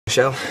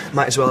Michelle,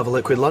 might as well have a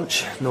liquid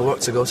lunch. No work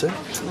to go to. I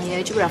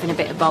heard you were having a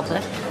bit of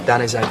bother.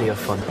 Danny's idea of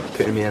fun,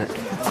 putting me in it.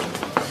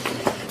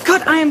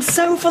 God, I am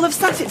so full of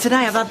static today.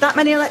 I've had that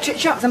many electric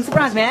shocks. I'm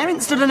surprised my hair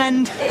ain't stood an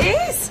end.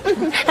 It is.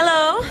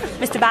 Hello,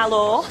 Mr.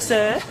 Balor,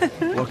 sir.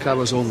 Work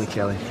hours only,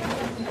 Kelly.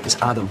 It's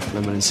Adam,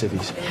 remember, in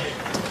civvies.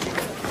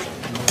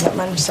 Not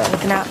managed to sort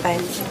anything out,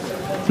 babe.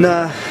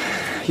 Nah,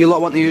 you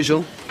lot want the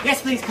usual?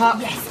 Yes, please, Cop.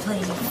 Yes,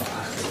 please.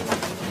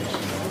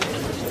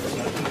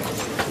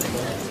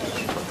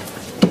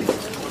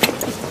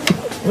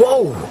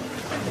 Whoa!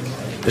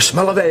 The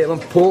smell of ale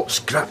and port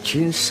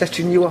scratching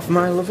setting you off,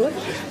 my lovely?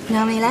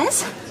 Know me,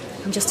 Les?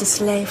 I'm just a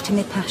slave to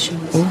my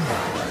passions. Ooh.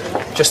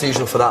 Just the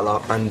usual for that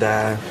lot, and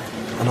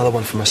another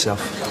one for myself.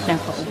 No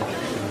problem.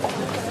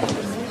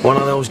 One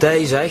of those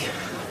days, eh?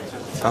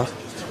 Huh?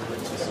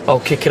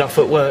 Oh, kicking off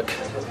at work.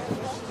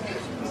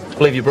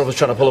 Believe your brother's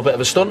trying to pull a bit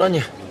of a stunt on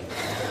you.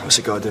 What's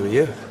it got to do with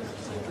you?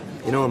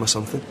 You know him or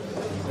something?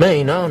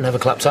 Me? No, never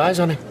clapped eyes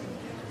on him.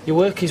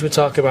 Your workies were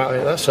talking about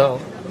it, that's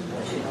all.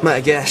 Might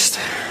have guessed.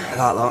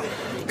 That lot.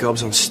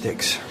 Gobs on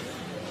sticks.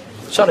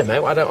 Sorry, mate,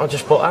 why don't I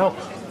just put out?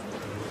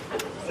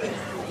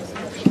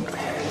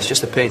 It's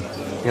just a pain,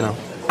 you know.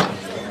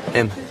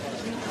 Him.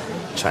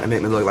 Trying to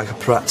make me look like a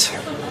prat.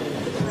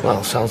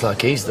 Well, sounds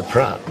like he's the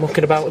prat.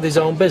 Mucking about with his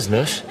own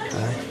business.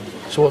 Aye.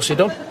 So what's he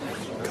done?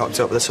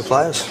 Cocked up with the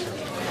suppliers.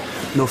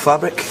 No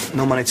fabric,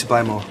 no money to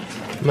buy more.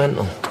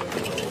 Mental.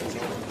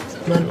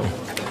 Mental.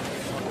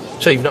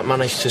 So you've not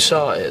managed to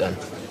sort it, then?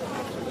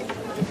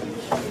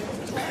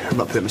 I'm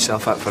not putting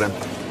myself out for him.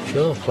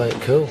 Sure, play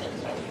it cool.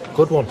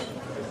 Good one.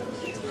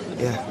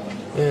 Yeah.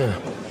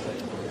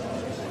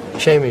 Yeah.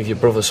 Shame if your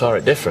brother saw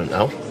it different,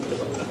 though.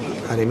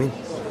 How do you mean?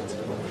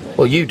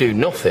 Well, you do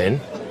nothing.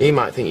 He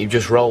might think you've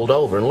just rolled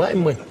over and let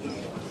him win.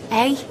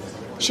 Hey,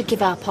 should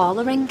give our Paul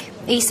a ring.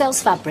 He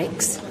sells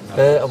fabrics.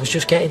 I was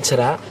just getting to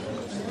that.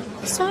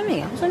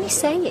 Sorry, I was only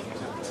saying.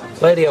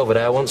 Lady over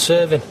there wants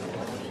serving.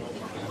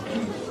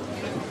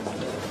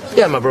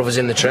 Yeah, my brother's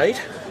in the trade.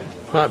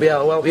 Might be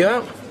able to help you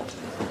out.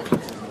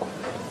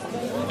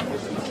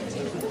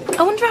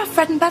 I wonder how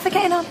Fred and Bev are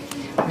getting on.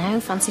 No,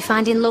 fancy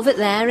finding love at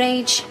their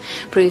age.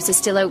 Proves there's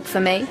still hope for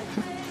me.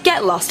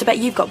 Get lost. I bet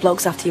you've got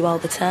blokes after you all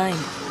the time.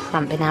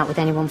 Haven't been out with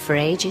anyone for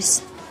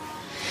ages.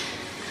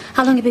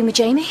 How long have you been with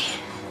Jamie?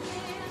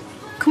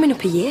 Coming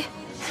up a year.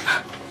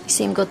 You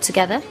seem good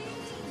together.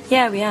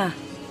 Yeah, we are.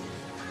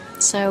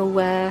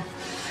 So,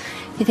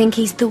 you think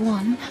he's the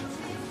one?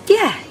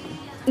 Yeah.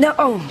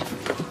 No,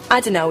 I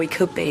don't know, he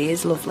could be.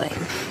 He's lovely.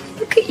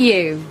 Look at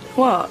you.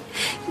 What?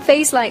 Your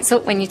face lights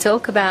up when you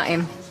talk about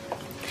him.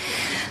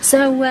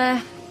 So,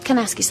 can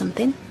I ask you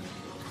something?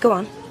 Go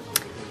on.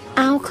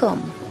 How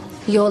come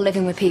you're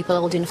living with people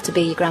old enough to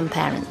be your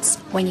grandparents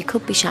when you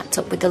could be shacked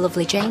up with the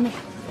lovely Jamie?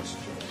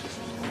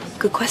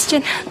 Good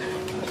question.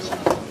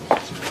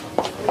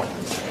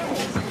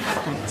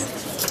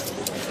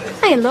 Thanks.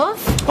 Hey, love.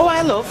 Oh,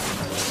 hi, love.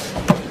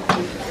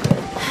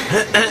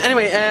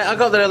 Anyway, I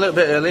got there a little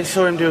bit early,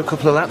 saw him do a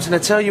couple of laps, and I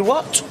tell you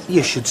what,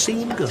 you should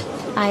see him go.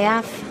 I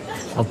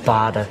have. Oh,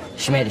 bother.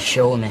 She made a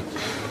show of me.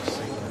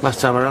 Last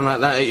time I ran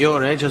like that at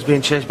your age, I was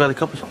being chased by the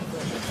coppers.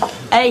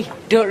 Hey,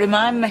 don't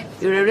remind me.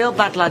 You're a real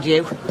bad lad,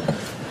 you.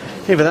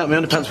 Either that, my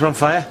underpants were on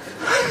fire.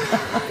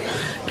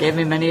 Gave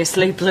me many a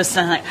sleepless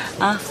night.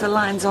 Half the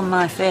lines on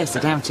my face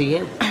are down to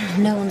you.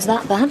 No one's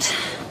that bad.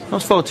 I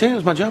was 14, it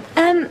was my job.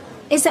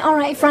 Is it all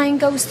right if Ryan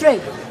goes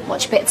through?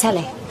 Watch a bit of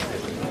telly.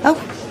 Oh,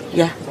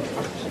 yeah.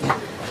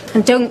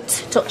 And don't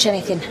touch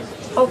anything.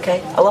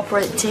 OK, I'll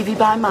operate the TV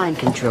by mind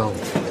control.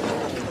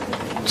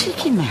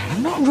 Cheeky man,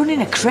 I'm not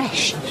running a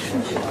creche.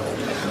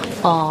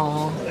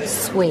 Aw,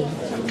 sweet.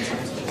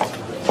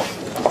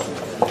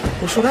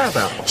 What's all that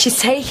about? She's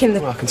taking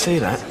the... Well, I can see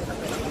that.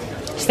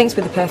 She thinks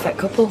we're the perfect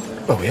couple.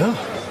 Well, we are.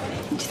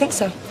 Do you think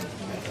so?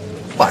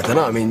 Well, I don't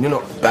know. I mean, you're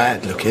not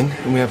bad looking,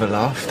 and we have a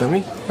laugh, don't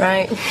we?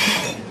 Right.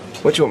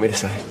 What do you want me to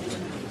say?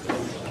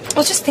 I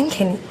was just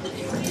thinking,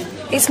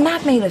 it's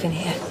mad me living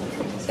here.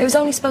 It was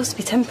only supposed to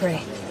be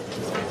temporary.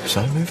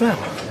 So, move out.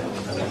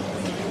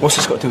 What's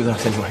this got to do with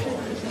us, anyway?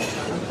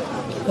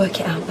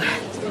 Work it out.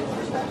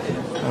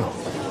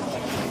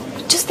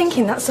 Oh. Just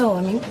thinking, that's all.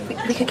 I mean,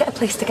 we could get a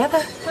place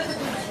together.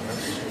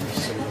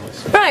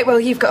 Right, well,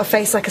 you've got a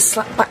face like a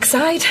slap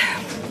backside.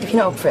 If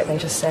you're not up for it, then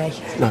just say.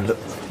 No, look.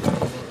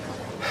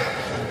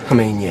 I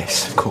mean,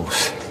 yes, of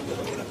course.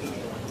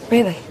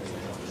 Really?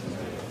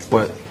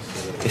 Well,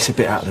 it's a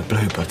bit out of the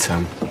blue, but,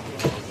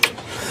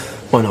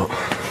 why not?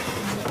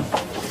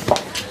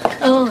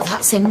 Oh,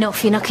 that's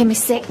enough. You're knocking me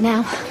sick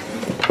now.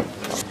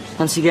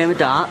 Fancy a game of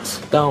darts?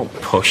 Don't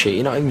push it,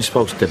 you're not even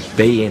supposed to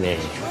be in here.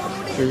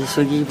 Is this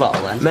a swiggy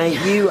bottle then? Mate,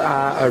 you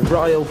are a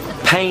royal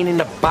pain in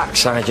the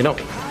backside, you know.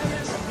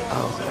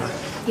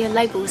 Your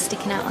label was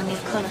sticking out on your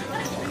collar.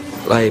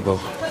 Label.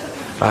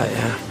 Right,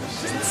 yeah.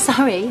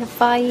 Sorry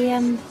if I,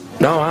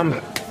 No,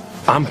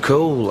 I'm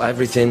cool.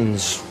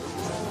 Everything's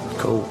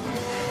cool.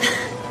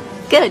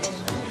 Good.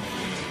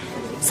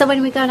 So when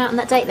are we going out on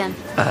that date then?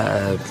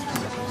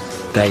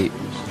 Date.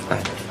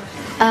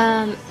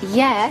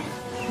 Yeah.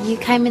 You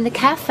came in the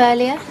cafe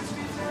earlier.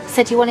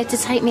 Said you wanted to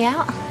take me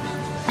out.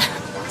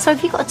 So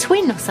have you got a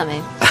twin or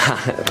something?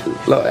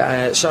 Look,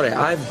 sorry,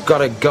 I've got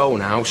to go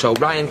now, so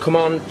Ryan, come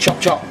on, chop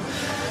chop.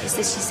 Is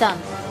this your son?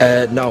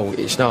 No,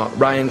 it's not.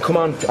 Ryan, come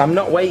on, I'm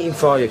not waiting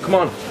for you, come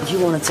on. Do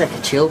you want to take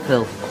a chill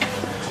pill?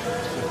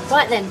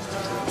 Right then.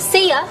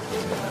 See ya.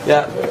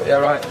 Yeah,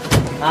 right.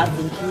 I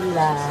think you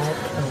like...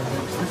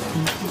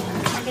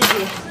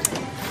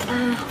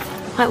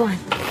 White wine.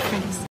 Thanks.